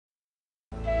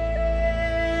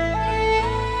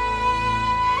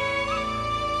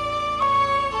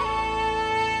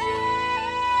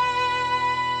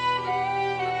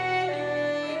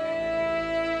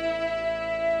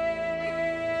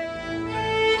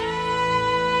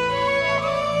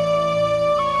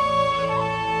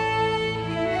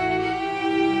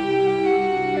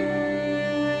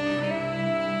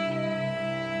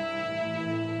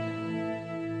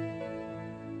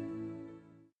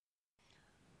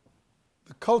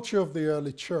culture of the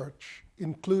early church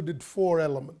included 4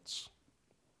 elements.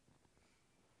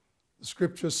 The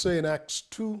scriptures say in Acts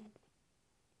 2,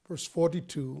 verse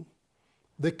 42,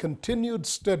 they continued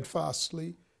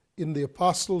steadfastly in the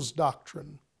apostles'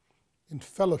 doctrine, in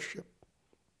fellowship,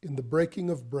 in the breaking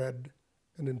of bread,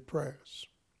 and in prayers.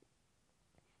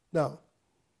 Now,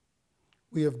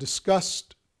 we have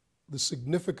discussed the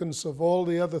significance of all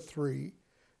the other 3,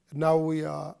 and now we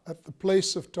are at the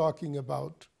place of talking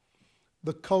about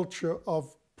the culture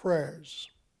of prayers.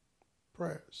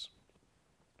 Prayers.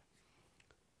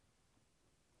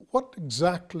 What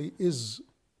exactly is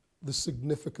the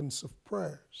significance of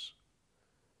prayers?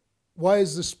 Why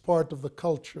is this part of the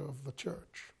culture of the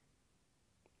church?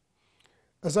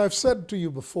 As I've said to you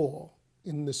before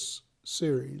in this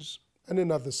series and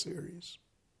in other series,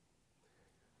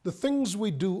 the things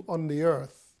we do on the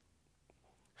earth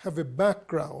have a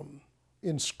background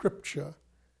in Scripture,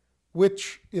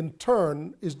 which in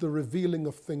turn is the revealing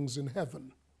of things in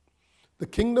heaven. The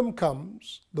kingdom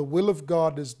comes, the will of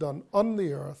God is done on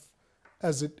the earth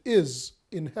as it is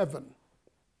in heaven.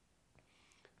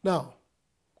 Now,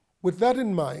 with that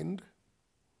in mind,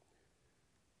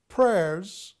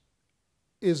 prayers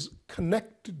is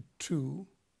connected to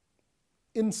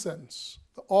incense,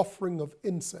 the offering of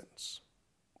incense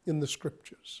in the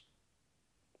Scriptures.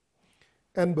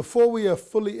 And before we are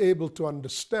fully able to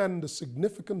understand the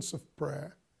significance of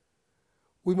prayer,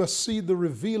 we must see the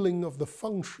revealing of the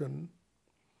function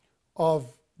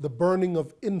of the burning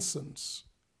of incense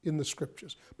in the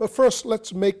Scriptures. But first,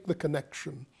 let's make the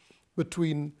connection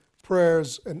between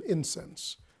prayers and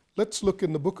incense. Let's look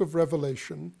in the book of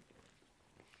Revelation.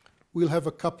 We'll have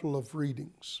a couple of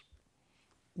readings.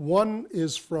 One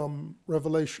is from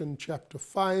Revelation chapter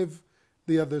 5,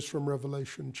 the other is from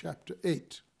Revelation chapter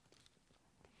 8.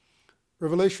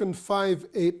 Revelation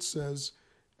 5:8 says,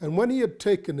 "And when he had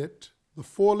taken it, the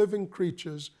 4 living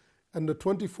creatures and the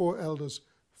 24 elders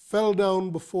fell down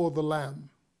before the Lamb.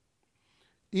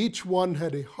 Each one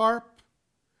had a harp,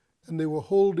 and they were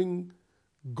holding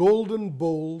golden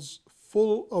bowls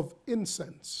full of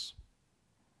incense,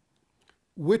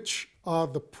 which are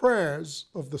the prayers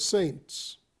of the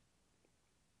saints.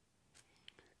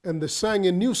 And they sang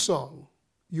a new song,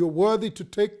 'You're worthy to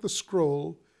take the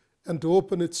scroll and to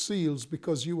open its seals,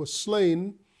 because you were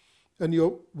slain, and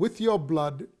with your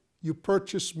blood you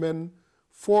purchased men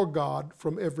for God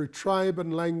from every tribe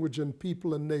and language and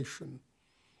people and nation.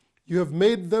 You have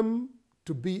made them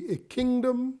to be a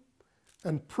kingdom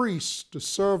and priests to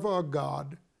serve our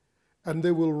God, and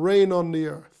they will reign on the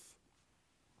earth.'"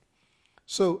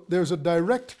 So there's a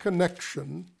direct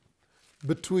connection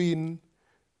between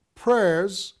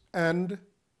prayers and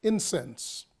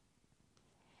incense.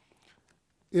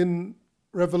 In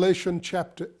Revelation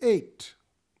chapter 8,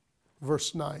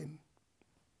 verse 9,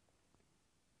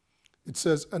 it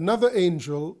says, "Another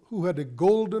angel who had a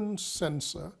golden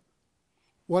censer,"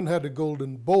 one had a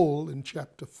golden bowl in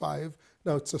chapter 5.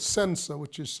 Now it's a censer,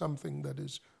 which is something that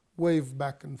is waved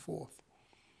back and forth.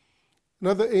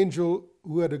 "Another angel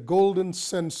who had a golden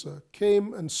censer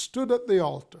came and stood at the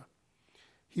altar.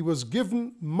 He was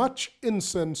given much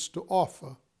incense to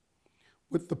offer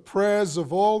with the prayers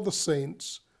of all the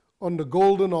saints on the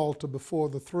golden altar before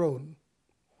the throne."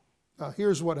 Now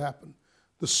here's what happened.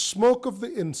 The smoke of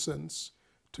the incense,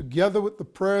 together with the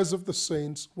prayers of the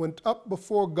saints, went up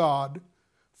before God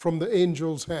from the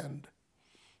angel's hand.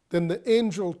 Then the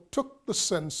angel took the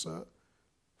censer,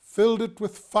 filled it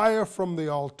with fire from the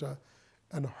altar,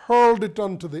 and hurled it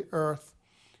onto the earth,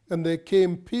 and there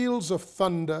came peals of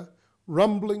thunder,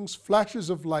 rumblings, flashes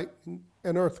of lightning,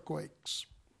 and earthquakes.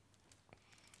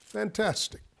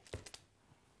 Fantastic.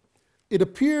 It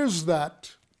appears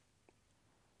that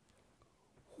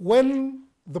when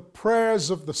the prayers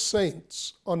of the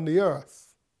saints on the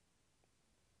earth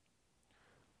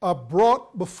are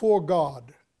brought before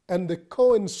God and they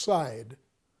coincide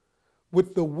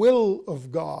with the will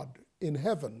of God in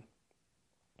heaven,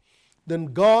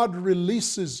 then God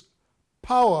releases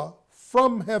power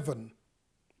from heaven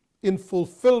in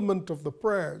fulfillment of the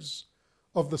prayers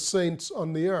of the saints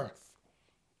on the earth.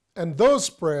 And those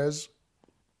prayers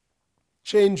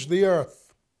change the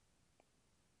earth.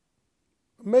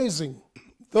 Amazing.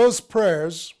 Those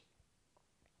prayers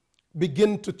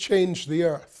begin to change the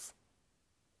earth.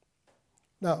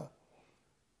 Now,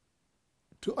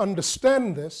 to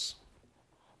understand this,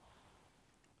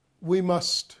 we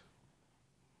must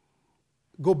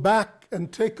go back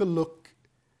and take a look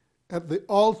at the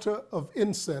altar of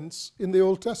incense in the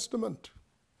Old Testament.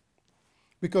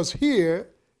 Because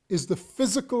here is the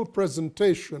physical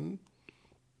presentation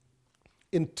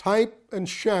in type and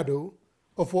shadow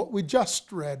of what we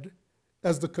just read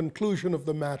as the conclusion of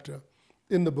the matter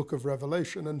in the book of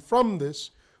Revelation. And from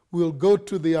this, we'll go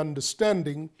to the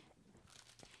understanding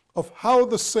of how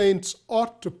the saints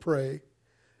ought to pray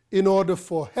in order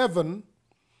for heaven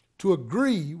to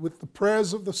agree with the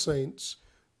prayers of the saints,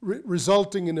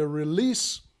 resulting in a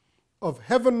release of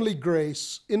heavenly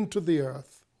grace into the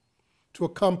earth to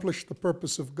accomplish the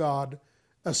purpose of God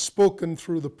as spoken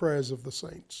through the prayers of the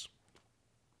saints.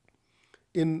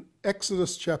 In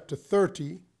Exodus chapter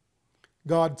 30,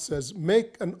 God says,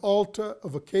 "Make an altar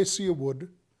of acacia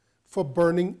wood for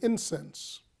burning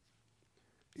incense.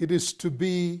 It is to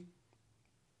be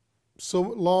so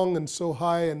long and so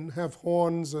high and have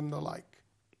horns and the like."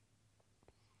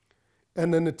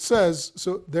 And then it says,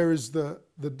 so there is the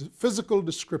physical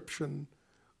description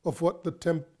of what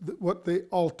the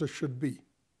altar should be.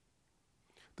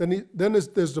 Then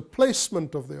there's the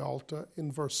placement of the altar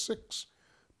in verse 6.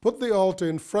 Put the altar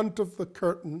in front of the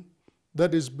curtain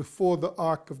that is before the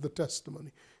ark of the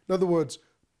testimony. In other words,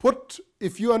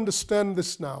 if you understand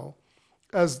this now,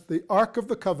 as the ark of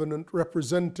the covenant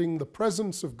representing the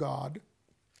presence of God,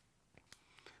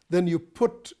 then you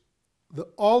put the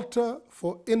altar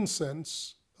for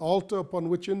incense, the altar upon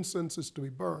which incense is to be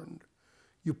burned,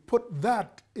 you put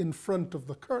that in front of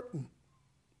the curtain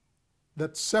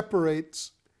that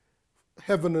separates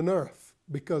heaven and earth,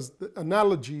 because the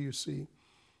analogy, you see,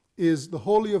 is the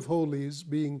Holy of Holies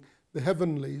being the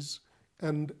heavenlies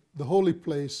and the holy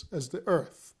place as the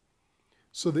earth.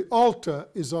 So the altar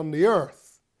is on the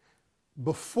earth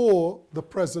before the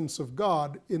presence of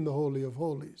God in the Holy of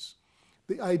Holies.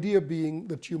 The idea being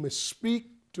that you may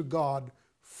speak to God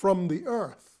from the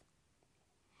earth,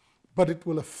 but it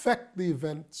will affect the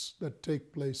events that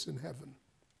take place in heaven.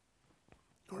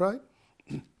 All right?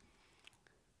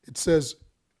 It says,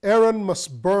 Aaron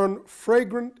must burn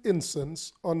fragrant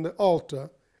incense on the altar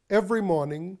every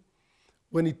morning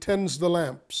when he tends the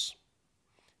lamps.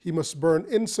 He must burn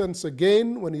incense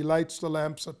again when he lights the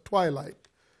lamps at twilight.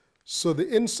 So the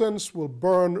incense will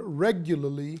burn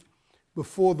regularly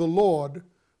before the Lord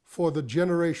for the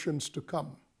generations to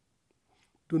come.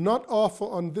 Do not offer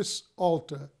on this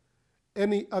altar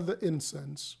any other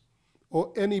incense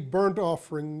or any burnt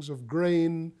offerings of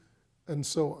grain and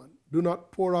so on. Do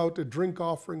not pour out a drink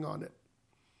offering on it.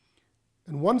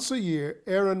 And once a year,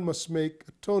 Aaron must make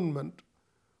atonement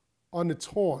on its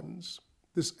horns.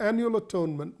 This annual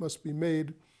atonement must be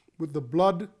made with the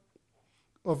blood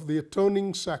of the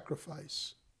atoning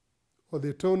sacrifice or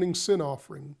the atoning sin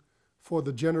offering for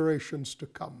the generations to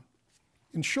come.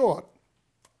 In short,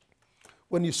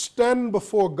 when you stand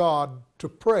before God to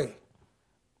pray,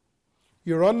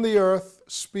 you're on the earth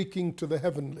speaking to the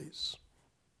heavenlies.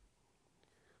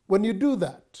 When you do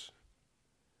that,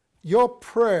 your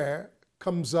prayer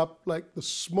comes up like the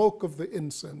smoke of the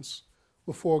incense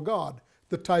before God.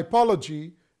 The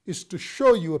typology is to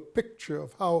show you a picture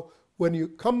of how when you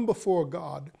come before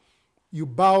God, you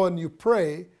bow and you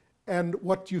pray, and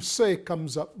what you say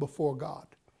comes up before God.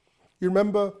 You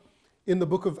remember in the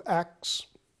book of Acts,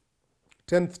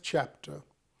 10th chapter,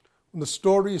 when the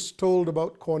story is told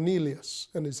about Cornelius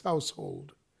and his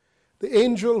household, the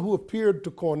angel who appeared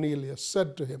to Cornelius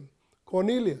said to him,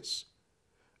 Cornelius,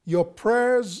 your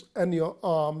prayers and your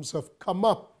alms have come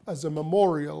up as a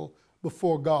memorial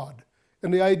before God.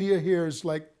 And the idea here is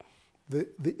like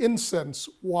the incense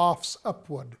wafts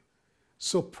upward.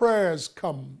 So prayers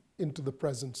come into the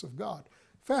presence of God.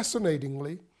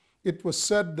 Fascinatingly, it was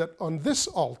said that on this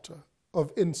altar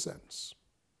of incense,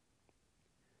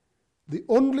 the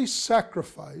only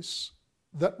sacrifice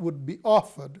that would be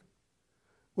offered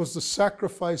was the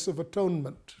sacrifice of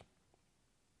atonement,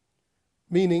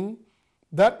 meaning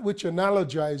that which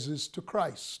analogizes to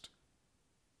Christ.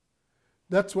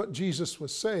 That's what Jesus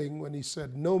was saying when he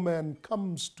said, no man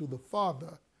comes to the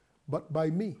Father but by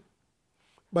me.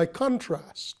 By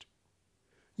contrast,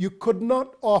 you could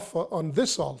not offer on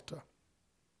this altar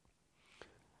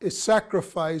a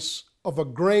sacrifice of a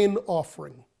grain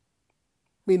offering,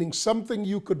 meaning something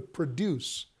you could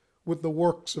produce with the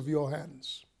works of your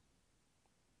hands.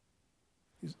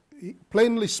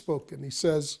 Plainly spoken, he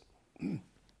says,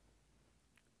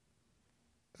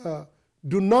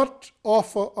 do not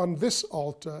offer on this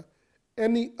altar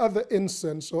any other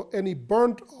incense or any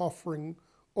burnt offering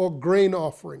or grain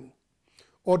offering,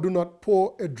 or do not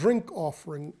pour a drink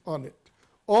offering on it.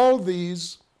 All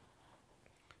these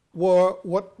were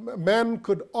what man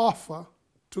could offer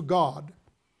to God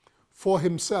for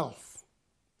himself,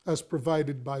 as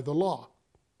provided by the law.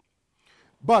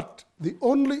 But the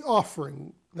only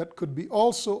offering that could be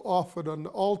also offered on the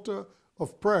altar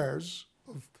of prayers,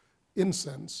 of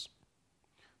incense,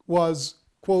 was,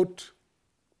 quote,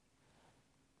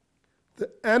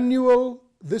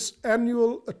 This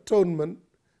annual atonement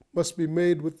must be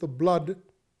made with the blood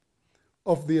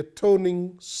of the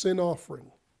atoning sin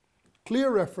offering.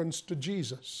 Clear reference to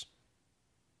Jesus.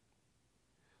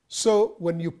 So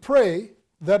when you pray,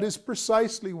 that is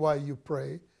precisely why you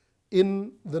pray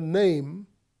in the name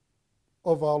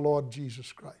of our Lord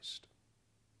Jesus Christ.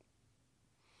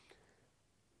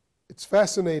 It's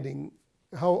fascinating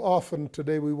how often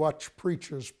today we watch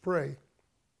preachers pray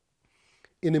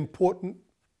in important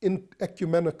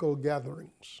ecumenical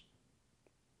gatherings.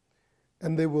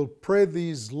 And they will pray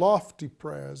these lofty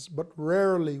prayers, but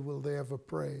rarely will they ever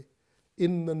pray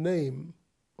in the name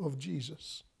of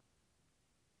Jesus.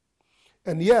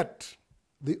 And yet,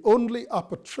 the only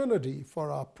opportunity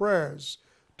for our prayers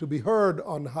to be heard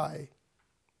on high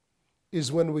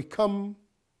is when we come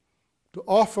to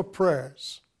offer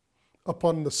prayers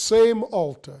upon the same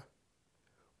altar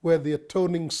where the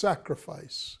atoning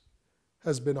sacrifice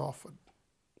has been offered.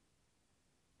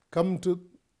 Come to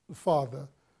the Father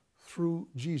through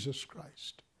Jesus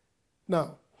Christ.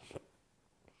 Now,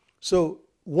 so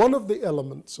one of the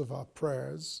elements of our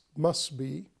prayers must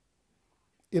be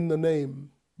in the name,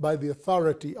 by the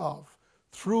authority of,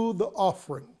 through the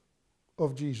offering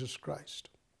of Jesus Christ.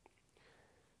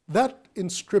 That in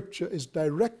Scripture is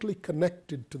directly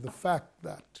connected to the fact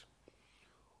that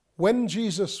when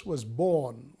Jesus was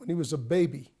born, when he was a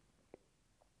baby,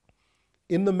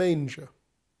 in the manger,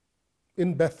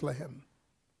 in Bethlehem,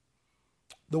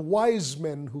 the wise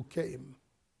men who came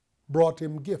brought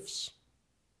him gifts.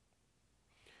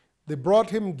 They brought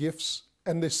him gifts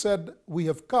and they said, we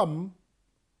have come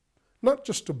not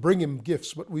just to bring him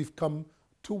gifts, but we've come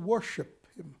to worship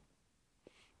him.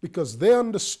 Because they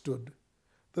understood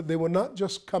that they were not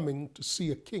just coming to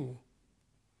see a king.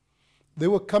 They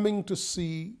were coming to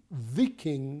see the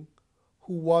king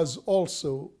who was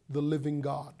also the living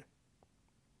God.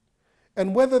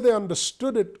 And whether they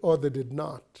understood it or they did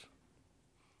not,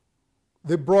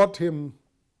 they brought him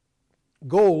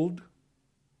gold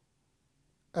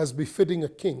as befitting a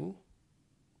king,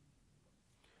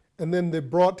 and then they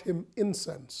brought him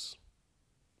incense.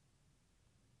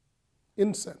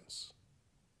 Incense.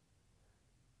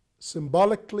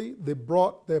 Symbolically, they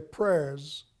brought their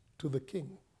prayers to the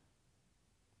king.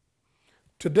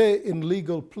 Today, in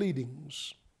legal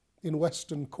pleadings in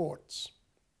Western courts,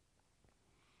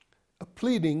 a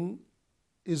pleading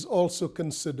is also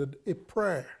considered a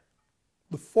prayer.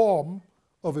 The form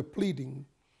of a pleading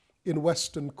in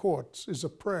Western courts is a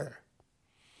prayer,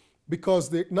 because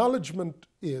the acknowledgement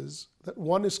is that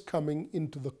one is coming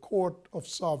into the court of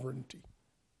sovereignty.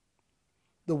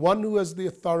 The one who has the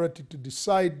authority to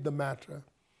decide the matter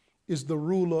is the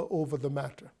ruler over the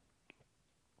matter.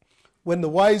 When the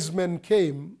wise men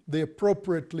came, they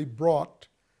appropriately brought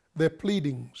their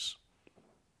pleadings.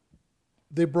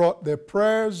 They brought their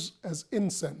prayers as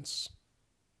incense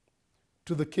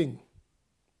to the king.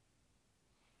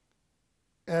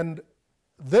 And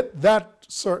that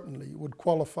certainly would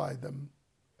qualify them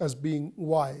as being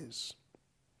wise.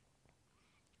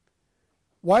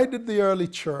 Why did the early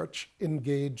church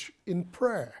engage in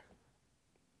prayer?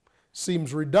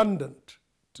 Seems redundant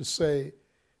to say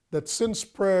that since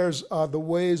prayers are the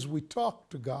ways we talk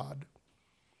to God,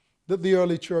 that the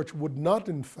early church would not,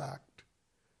 in fact,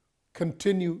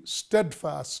 continue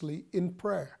steadfastly in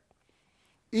prayer.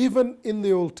 Even in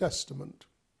the Old Testament,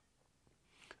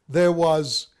 there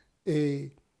was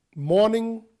a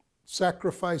morning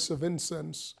sacrifice of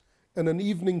incense and an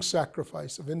evening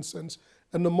sacrifice of incense,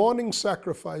 and the morning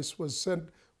sacrifice was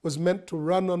meant to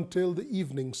run until the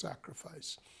evening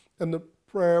sacrifice, and the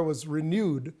prayer was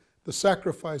renewed, the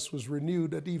sacrifice was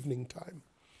renewed at evening time.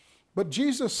 But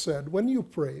Jesus said, when you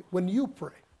pray,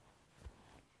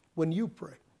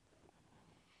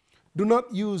 do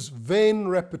not use vain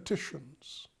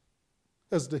repetitions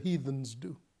as the heathens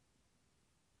do.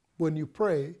 When you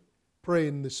pray, pray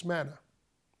in this manner.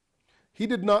 He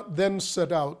did not then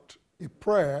set out a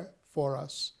prayer for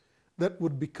us that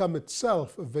would become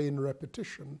itself a vain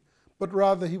repetition, but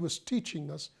rather he was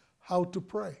teaching us how to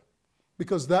pray,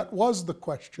 because that was the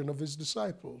question of his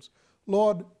disciples.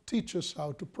 Lord, teach us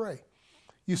how to pray.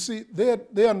 You see,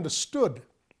 they understood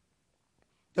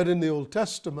that in the Old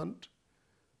Testament,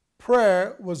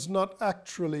 prayer was not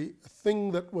actually a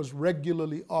thing that was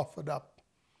regularly offered up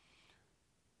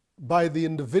by the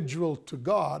individual to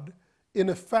God in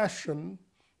a fashion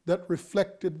that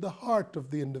reflected the heart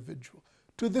of the individual.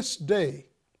 To this day,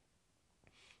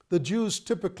 the Jews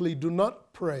typically do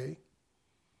not pray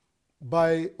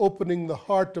by opening the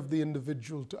heart of the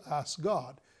individual to ask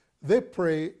God. They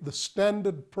pray the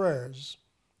standard prayers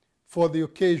for the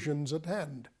occasions at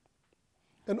hand.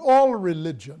 And all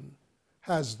religion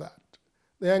has that.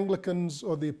 the Anglicans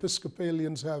or the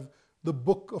Episcopalians have the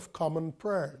Book of Common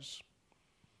Prayers.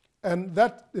 And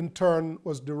that in turn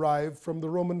was derived from the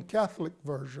Roman Catholic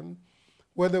version,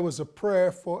 where there was a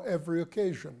prayer for every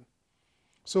occasion.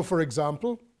 So for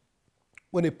example,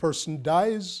 when a person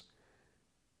dies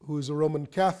who is a Roman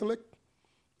Catholic,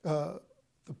 the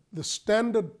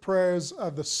standard prayers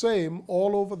are the same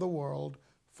all over the world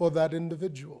for that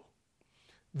individual.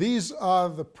 These are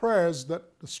the prayers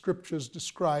that the scriptures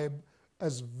describe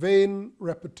as vain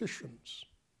repetitions.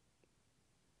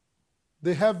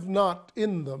 They have not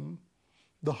in them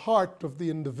the heart of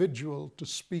the individual to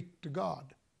speak to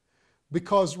God,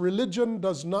 because religion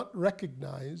does not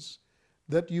recognize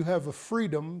that you have a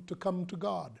freedom to come to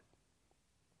God.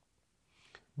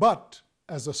 But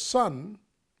as a son,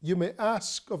 you may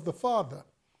ask of the Father,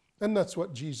 and that's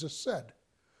what Jesus said.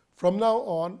 From now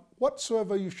on,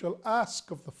 whatsoever you shall ask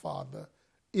of the Father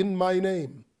in my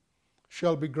name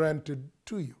shall be granted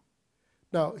to you.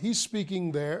 Now, he's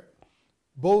speaking there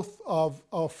both of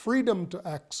our freedom to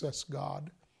access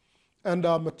God and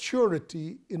our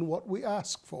maturity in what we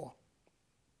ask for.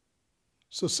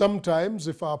 So sometimes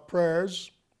if our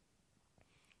prayers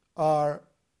are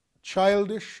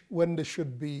childish when they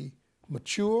should be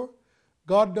mature,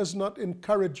 God does not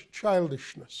encourage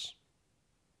childishness.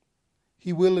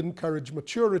 He will encourage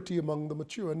maturity among the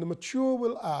mature, and the mature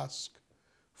will ask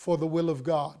for the will of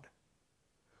God.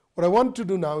 What I want to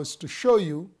do now is to show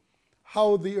you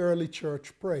how the early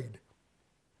church prayed.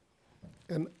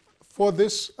 And for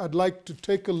this, I'd like to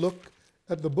take a look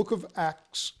at the book of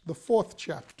Acts, the 4th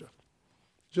chapter,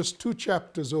 just 2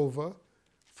 chapters over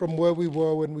from where we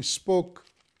were when we spoke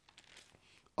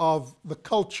of the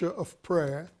culture of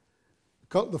prayer,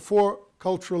 the 4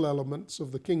 cultural elements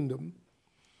of the kingdom.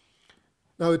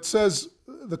 Now it says,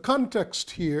 the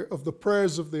context here of the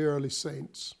prayers of the early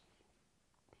saints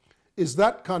is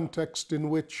that context in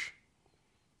which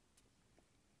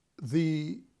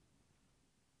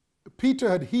Peter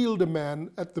had healed a man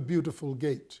at the Beautiful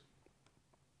Gate.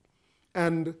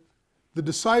 And the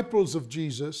disciples of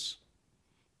Jesus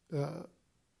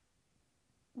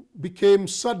became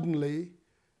suddenly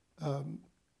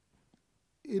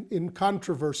in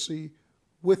controversy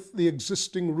with the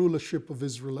existing rulership of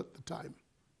Israel at the time.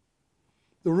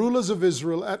 The rulers of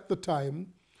Israel at the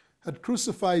time had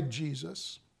crucified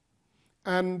Jesus,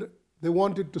 and they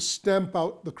wanted to stamp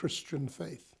out the Christian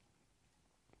faith.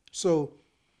 So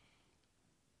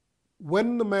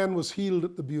when the man was healed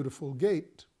at the Beautiful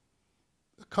Gate,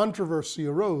 a controversy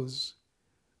arose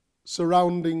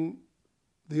surrounding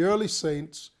the early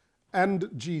saints and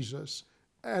Jesus,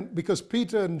 and because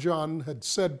Peter and John had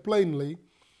said plainly,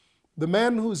 the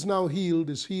man who is now healed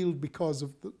is healed because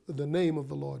of the name of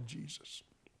the Lord Jesus.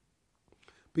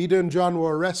 Peter and John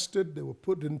were arrested, they were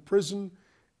put in prison,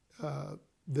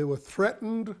 they were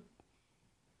threatened,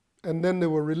 and then they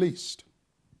were released.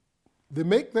 They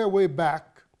make their way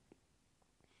back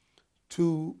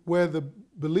to where the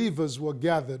believers were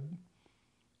gathered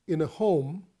in a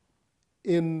home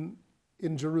in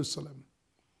Jerusalem.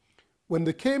 When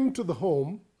they came to the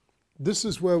home, this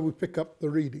is where we pick up the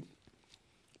reading.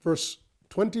 Verse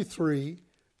 23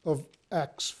 of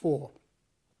Acts 4.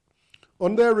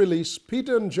 On their release,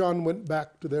 Peter and John went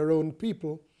back to their own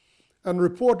people and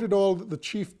reported all that the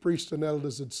chief priests and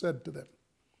elders had said to them.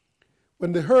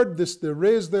 When they heard this, they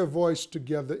raised their voice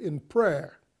together in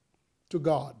prayer to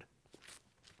God.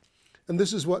 And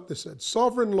this is what they said: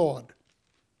 Sovereign Lord,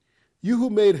 you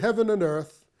who made heaven and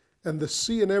earth and the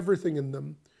sea and everything in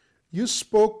them, you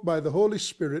spoke by the Holy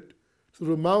Spirit through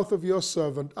the mouth of your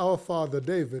servant, our father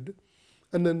David.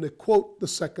 And then they quote the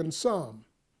 2nd Psalm.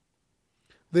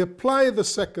 They apply the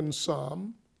 2nd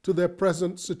Psalm to their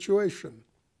present situation.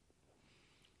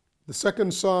 The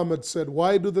 2nd Psalm had said,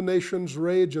 why do the nations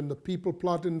rage and the people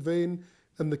plot in vain,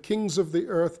 and the kings of the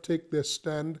earth take their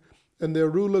stand, and their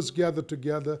rulers gather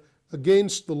together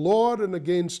against the Lord and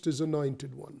against his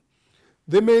anointed one.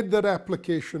 They made that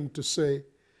application to say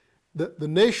that the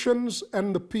nations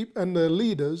and their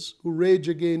leaders who rage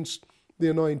against the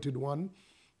anointed one,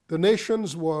 the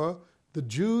nations were the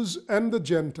Jews and the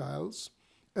Gentiles,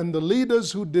 and the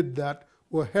leaders who did that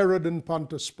were Herod and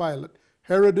Pontius Pilate.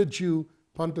 Herod a Jew,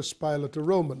 Pontius Pilate a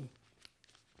Roman.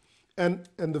 And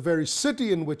the very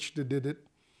city in which they did it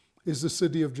is the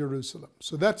city of Jerusalem.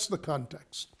 So that's the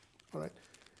context. All right.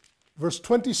 Verse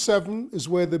 27 is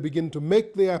where they begin to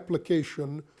make the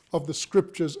application of the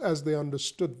scriptures as they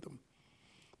understood them.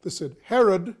 They said,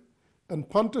 Herod and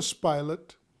Pontius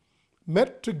Pilate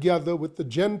met together with the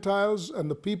Gentiles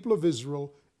and the people of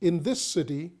Israel in this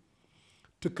city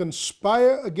to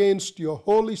conspire against your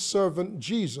holy servant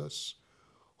Jesus,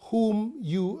 whom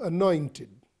you anointed.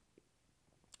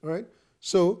 All right?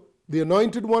 So the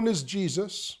anointed one is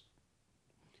Jesus.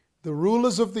 The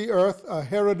rulers of the earth are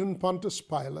Herod and Pontius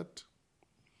Pilate.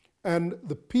 And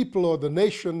the people or the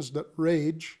nations that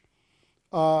rage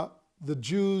are the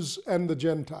Jews and the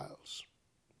Gentiles.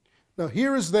 Now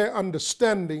here is their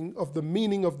understanding of the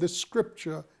meaning of this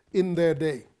scripture in their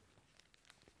day.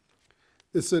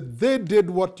 They said, they did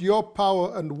what your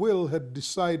power and will had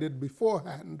decided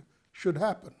beforehand should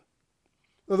happen.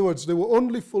 In other words, they were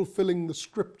only fulfilling the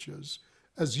scriptures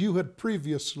as you had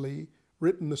previously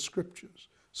written the scriptures.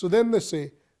 So then they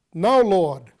say, now,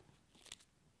 Lord,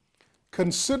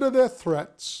 consider their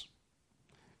threats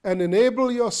and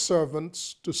enable your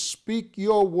servants to speak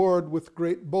your word with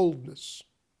great boldness.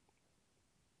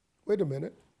 Wait a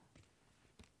minute.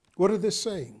 What are they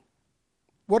saying?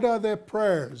 What are their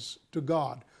prayers to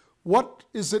God? What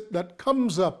is it that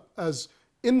comes up as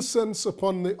incense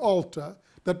upon the altar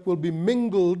that will be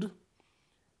mingled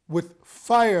with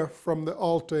fire from the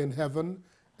altar in heaven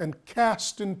and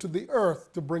cast into the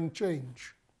earth to bring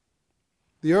change?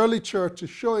 The early church is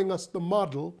showing us the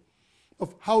model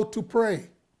of how to pray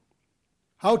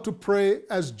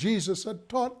as Jesus had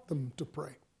taught them to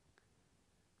pray.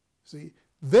 See,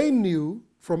 they knew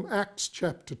from Acts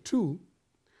chapter 2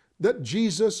 that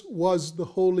Jesus was the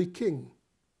Holy King.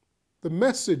 The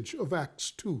message of Acts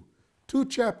 2,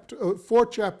 4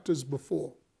 chapters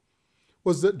before,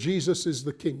 was that Jesus is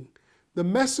the King. The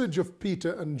message of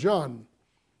Peter and John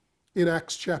in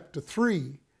Acts chapter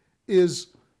 3 is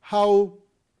how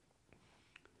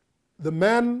the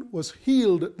man was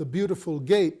healed at the beautiful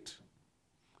gate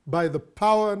by the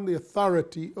power and the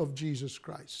authority of Jesus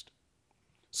Christ.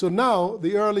 So now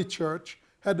the early church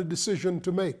had a decision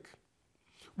to make.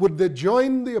 Would they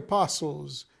join the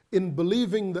apostles in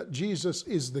believing that Jesus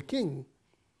is the King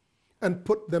and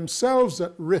put themselves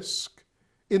at risk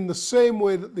in the same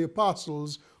way that the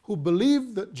apostles who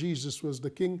believed that Jesus was the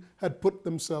King had put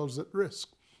themselves at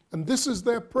risk? And this is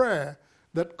their prayer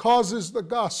that causes the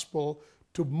gospel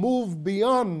to move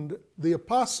beyond the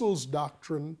apostles'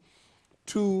 doctrine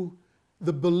to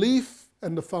the belief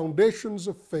and the foundations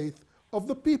of faith of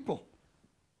the people.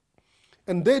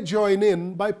 And they join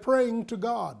in by praying to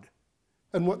God.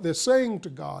 And what they're saying to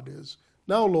God is,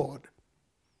 now, Lord,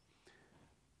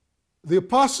 the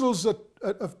apostles that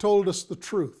have told us the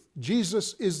truth.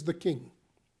 Jesus is the King.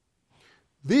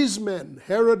 These men,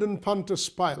 Herod and Pontius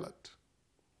Pilate,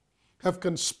 have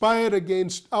conspired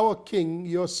against our King,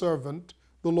 your servant,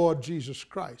 the Lord Jesus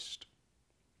Christ.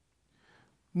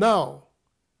 Now,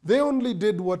 they only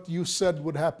did what you said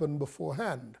would happen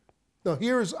beforehand. Now,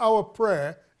 here is our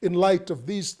prayer in light of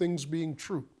these things being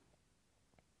true.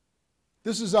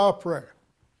 This is our prayer.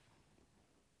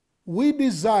 We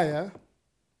desire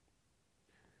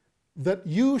that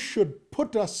you should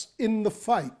put us in the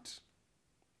fight.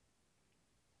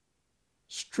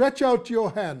 Stretch out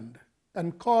your hand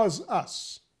and cause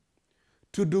us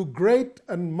to do great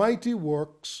and mighty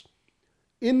works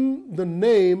in the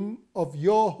name of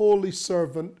your holy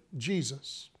servant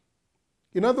Jesus.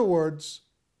 In other words,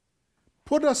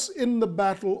 put us in the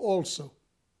battle also.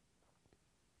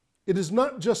 It is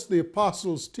not just the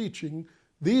apostles' teaching.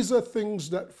 These are things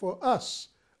that for us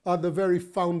are the very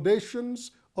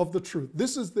foundations of the truth.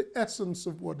 This is the essence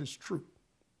of what is true.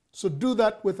 So do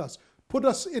that with us. Put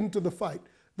us into the fight.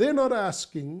 They're not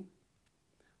asking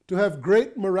to have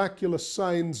great miraculous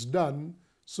signs done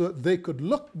so that they could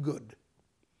look good,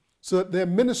 so that their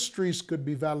ministries could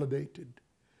be validated.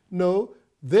 No,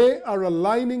 they are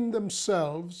aligning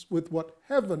themselves with what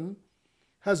heaven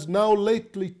has now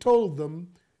lately told them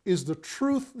is the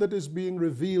truth that is being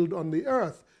revealed on the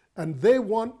earth, and they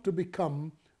want to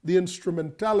become the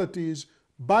instrumentalities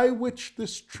by which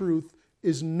this truth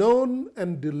is known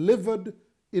and delivered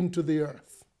into the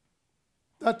earth.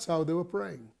 That's how they were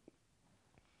praying.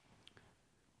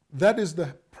 That is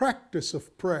the practice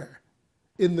of prayer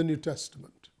in the New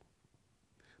Testament.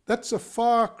 That's a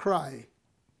far cry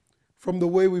from the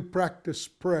way we practice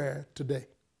prayer today.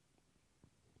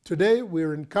 Today,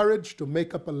 we're encouraged to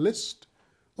make up a list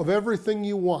of everything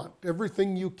you want,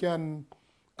 everything you can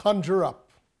conjure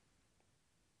up,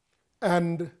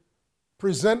 and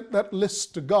present that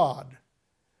list to God.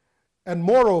 And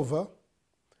moreover,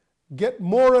 get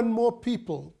more and more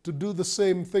people to do the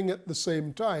same thing at the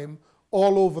same time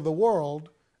all over the world,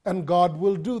 and God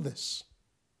will do this.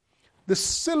 The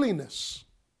silliness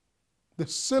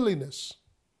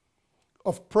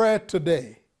of prayer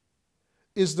today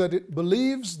is that it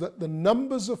believes that the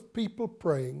numbers of people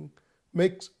praying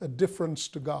makes a difference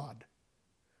to God.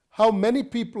 How many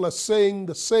people are saying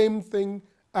the same thing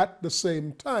at the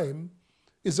same time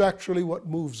is actually what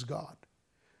moves God.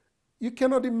 You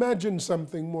cannot imagine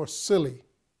something more silly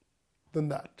than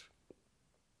that.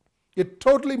 It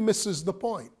totally misses the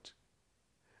point.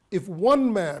 If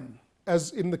one man,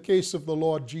 as in the case of the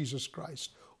Lord Jesus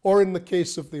Christ, or in the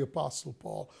case of the Apostle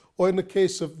Paul, or in the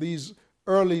case of these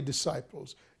early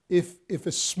disciples, if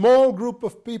a small group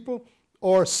of people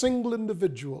or a single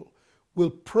individual will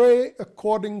pray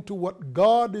according to what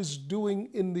God is doing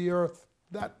in the earth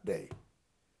that day,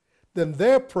 then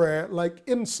their prayer, like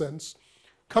incense,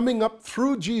 coming up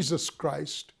through Jesus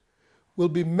Christ, will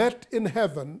be met in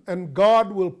heaven, and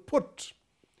God will put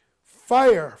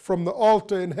fire from the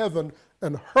altar in heaven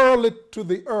and hurl it to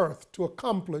the earth to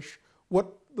accomplish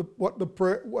what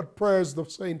prayers the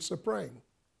saints are praying.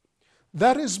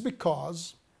 That is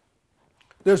because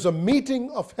there's a meeting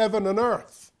of heaven and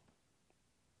earth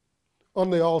on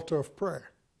the altar of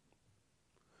prayer.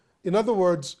 In other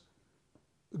words,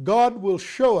 God will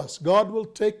show us, God will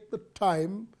take the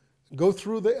time, go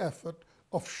through the effort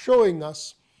of showing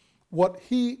us what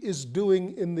He is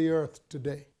doing in the earth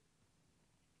today.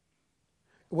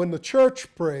 When the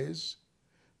church prays,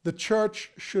 the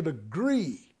church should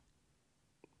agree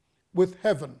with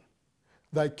heaven.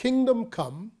 Thy kingdom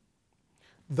come,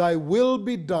 thy will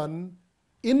be done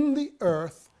in the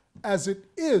earth as it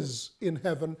is in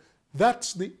heaven.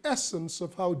 That's the essence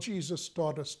of how Jesus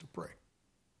taught us to pray.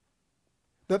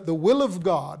 That the will of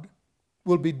God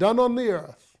will be done on the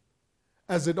earth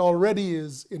as it already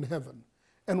is in heaven.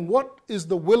 And what is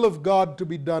the will of God to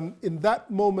be done in that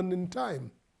moment in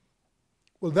time?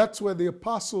 Well, that's where the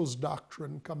apostles'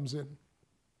 doctrine comes in.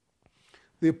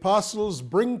 The apostles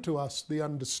bring to us the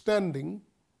understanding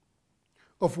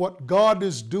of what God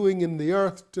is doing in the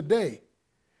earth today.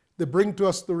 They bring to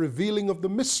us the revealing of the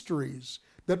mysteries,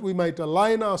 that we might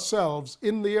align ourselves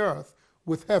in the earth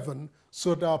with heaven,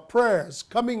 so that our prayers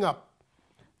coming up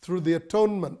through the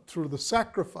atonement, through the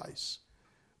sacrifice,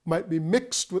 might be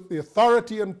mixed with the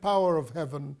authority and power of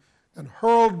heaven and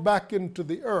hurled back into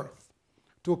the earth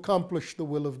to accomplish the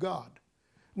will of God.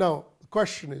 Now, the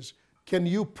question is, can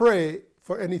you pray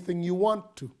for anything you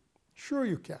want to? Sure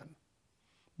you can.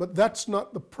 But that's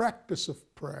not the practice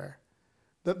of prayer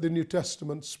that the New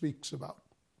Testament speaks about.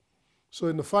 So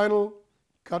in the final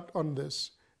cut on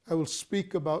this, I will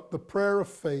speak about the prayer of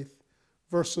faith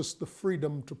versus the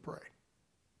freedom to pray.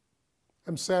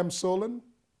 I'm Sam Solon.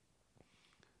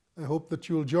 I hope that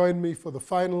you will join me for the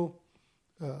final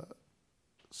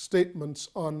statements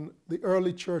on the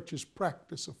early church's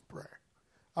practice of prayer.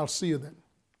 I'll see you then.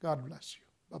 God bless you.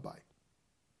 Bye-bye.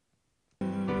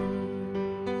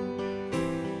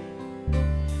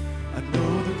 I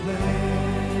know the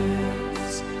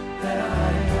plans that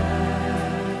I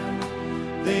have.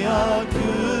 They are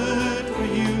good for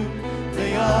you.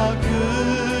 They are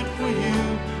good for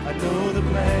you. I know the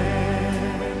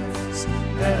plans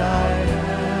that I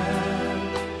have.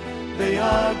 They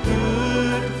are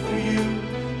good for you.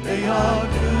 They are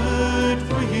good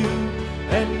for you.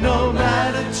 And no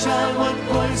matter, child, what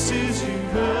voices you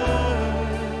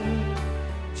heard,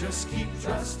 just keep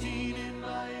trusting in